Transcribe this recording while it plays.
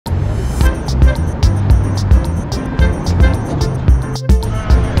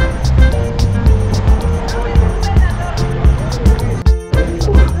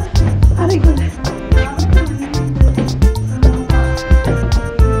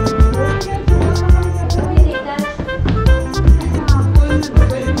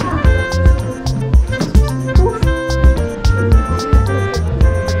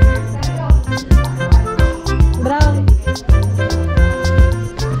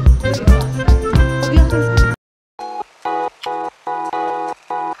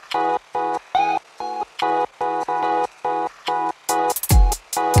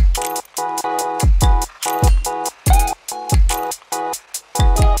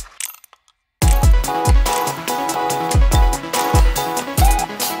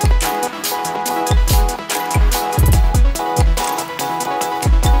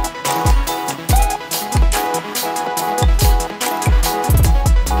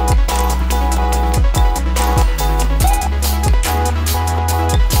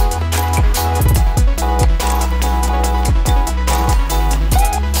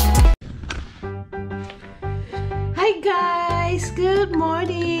Good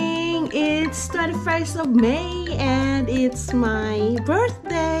morning! It's 21st of May and it's my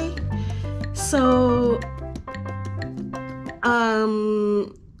birthday. So,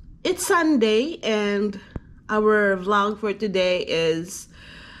 it's Sunday and our vlog for today is,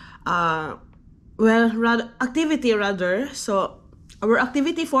 activity rather. So, our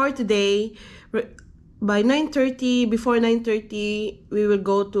activity for today, by 9:30, before 9:30, we will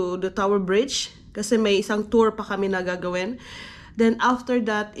go to the Tower Bridge kasi may isang tour pa kami na gagawin. Then after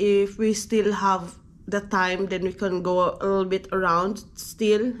that, if we still have the time, then we can go a little bit around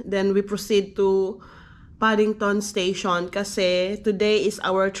still. Then we proceed to Paddington Station kasi today is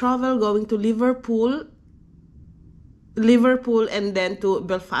our travel going to Liverpool and then to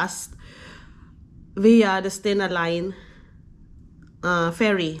Belfast via the Stena Line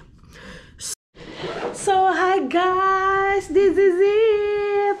ferry. So hi guys, this is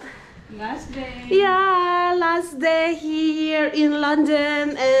it. Last day. Yeah, last day here in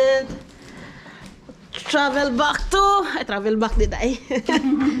London and travel back did I?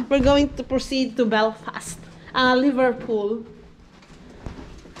 We're going to proceed to Belfast, Liverpool.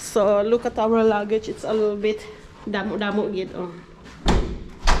 So look at our luggage, it's a little bit damo gid. Oh.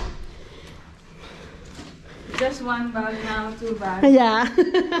 Just one bag now, 2 bags. Yeah.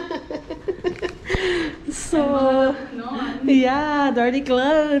 So yeah, dirty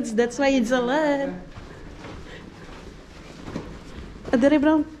clothes. That's why it's a lot. Adere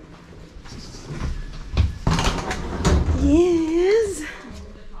brown. Yes.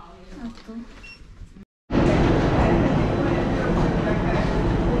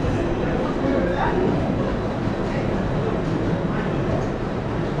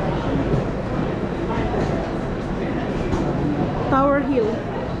 Tower Hill.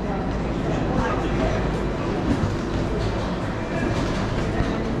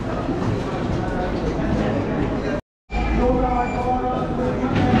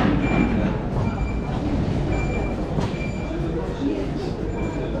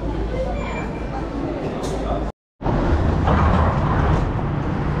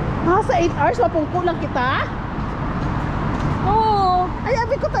 Sa 8 hours, mapungko lang kita? Oo. Ay,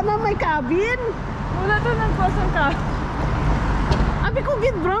 abi ko tama may cabin. Wala to ng kosong ka. Abi ko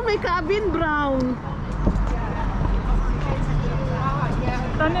gid brown, may cabin brown.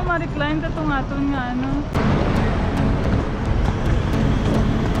 Tani ma-recline ta itong aton nga ano.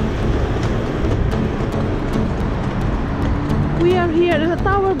 We are here at the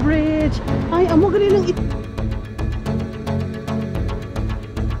Tower Bridge. Ay, amo gali lang ito.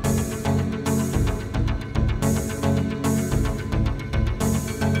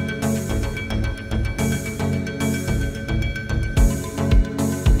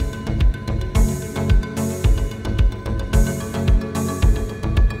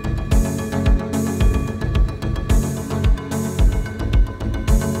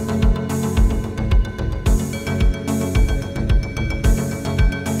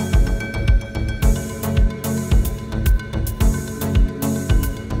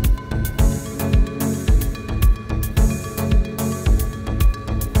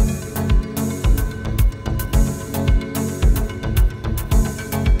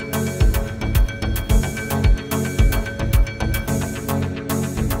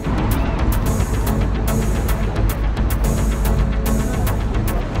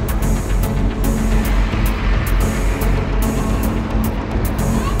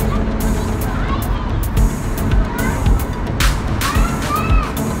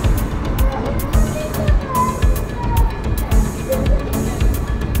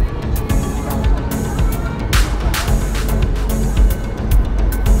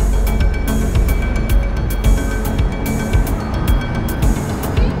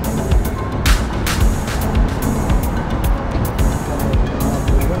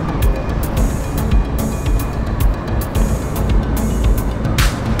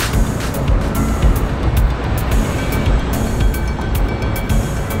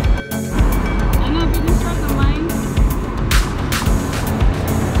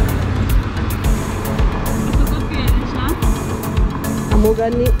 Mo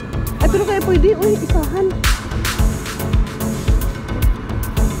gani. Ay, pero kaya pwede, uy, isahan.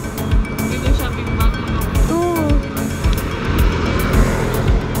 Dito shopping bag mo. Oo.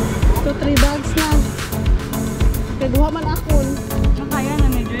 So, 3 bags na. Kaya duha man akon. Kaya na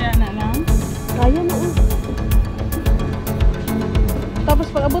medyo yan na lang. Kaya na,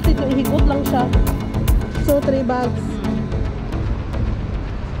 Tapos pag abot ito, ihigot lang siya. So, 3 bags.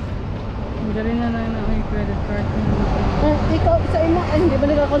 Magaling na lang na may credit card. Ikaw, isa mo, ay hindi ba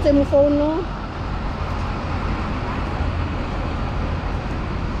nagkakon sa imong phone, no?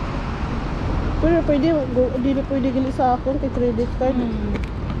 Pero pwede, hindi na pwede gali sa akong kay credit card.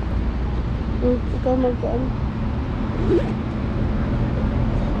 Ikaw magkaan.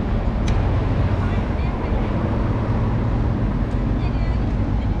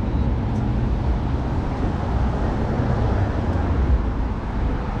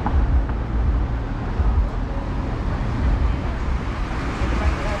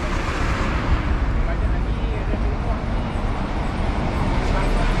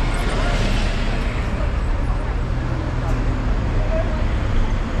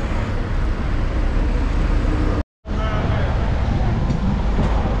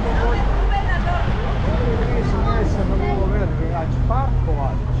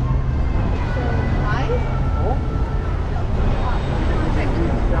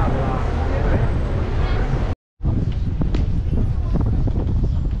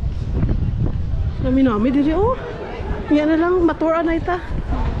 Nami diri oh. Yan na lang maturan na ita.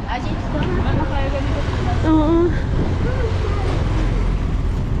 Oo.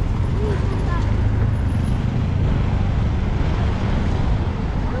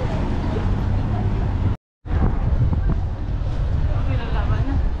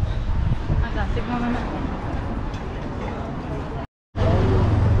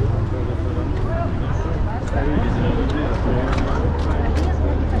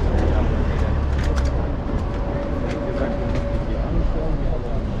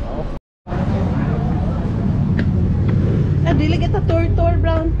 Dili kita tour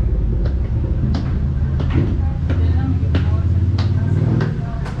brown.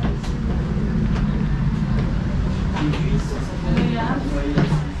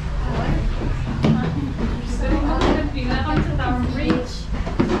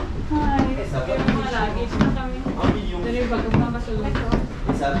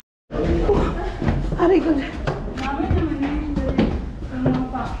 Aray ko.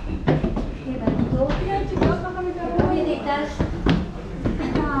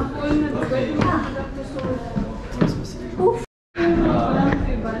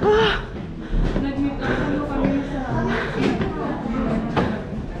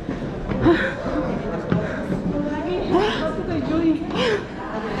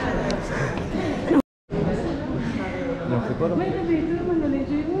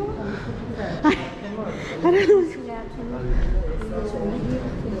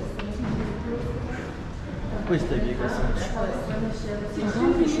 Questo è via questo.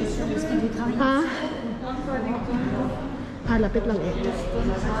 Ah, lapit lang eh.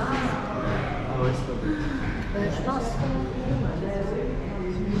 Ah, questo.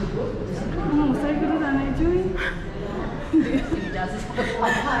 Saya ko na na Joy.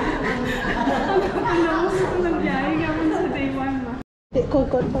 Alam mo ko nagyari kapon sa day 1 ba?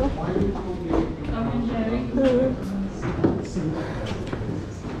 Kokot pa. Amin sharing.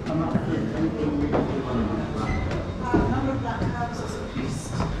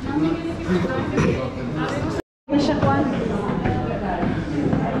 Masya kwan.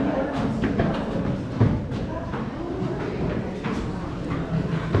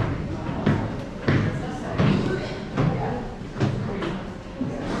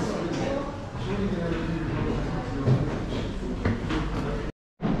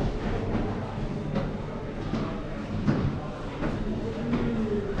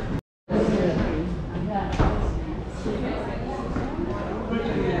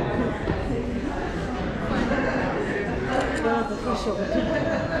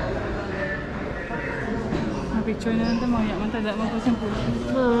 Picture na lang ito, mga yaman tada mo po siyang puso.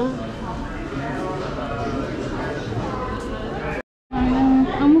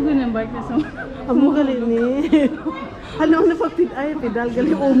 Amo ganyan bike na sa Amo gali ni. Ano na pagpid ay pedal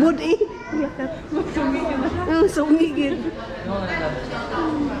gali umod eh. Lakat. sungi ka na. Ang sungigid.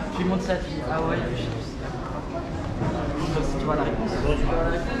 Tu montes ça, tu dis ah ouais, je sais. Si tu vois la réponse.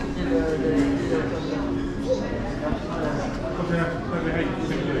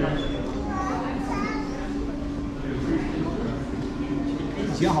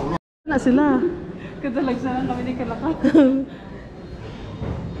 Na sila. Kadalagsanan kami ni Kalakat.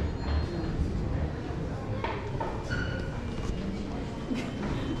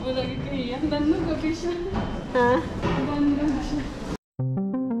 Wala kikahiyan. Danlog gabi siya. Ha? Danlog siya.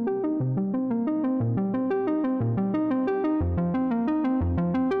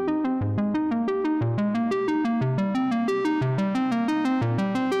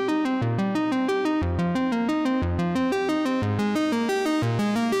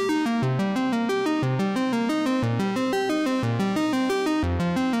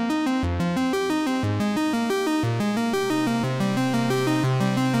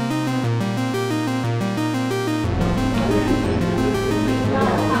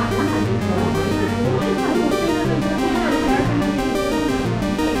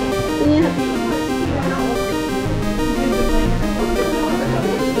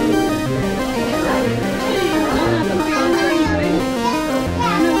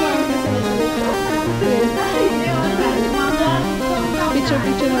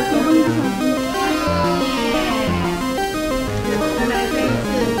 Picture na ito.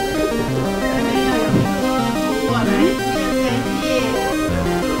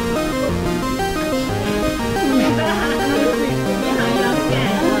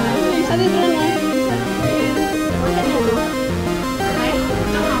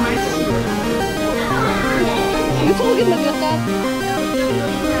 Gusto ko maglakad.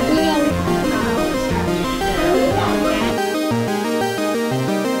 Ano lang?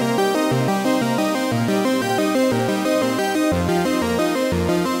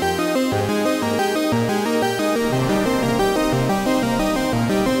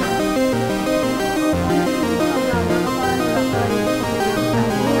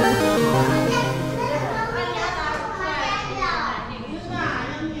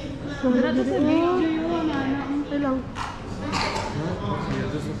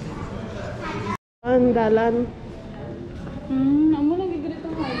 Ang dalan. Amo lagi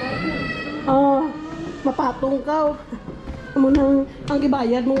ganito highlight. Ah, mapatong ka. Amo nang ang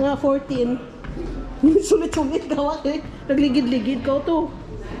gibayad mo nga 14. Sulit-sulit ka wa eh. Nagligid-ligid ka to.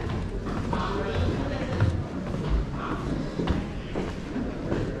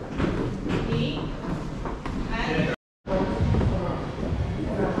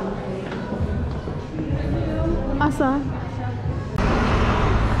 Asa?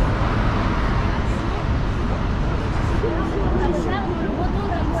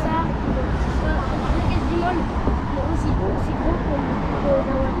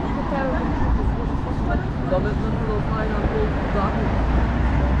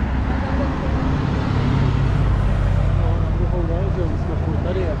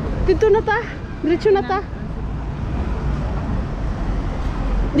 Dito na ta. Diretso na ta.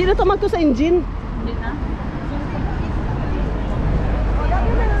 Di na to sa engine. Hindi na.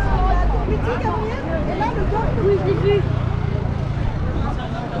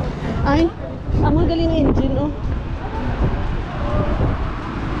 Ay, ang magaling engine oh.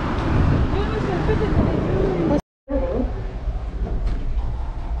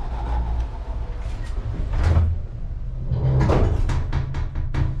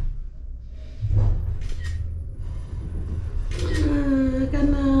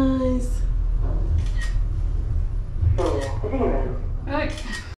 Nice. Ay.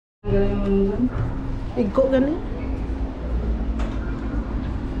 Galing mo nun. Igko gali.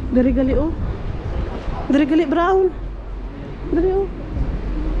 Gali oh. Gali brown. Gali oh.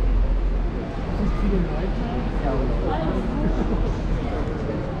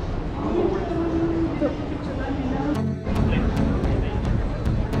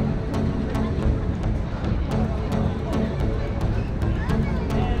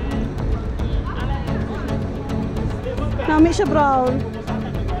 Nami siya brown.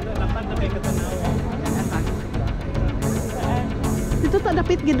 Dito ta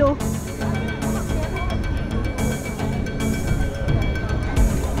dapit gido.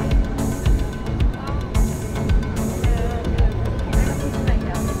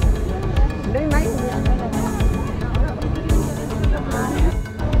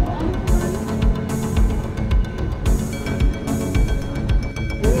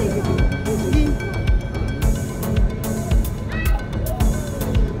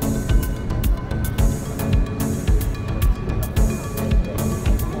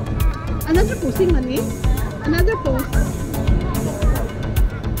 Another posting money? Another post.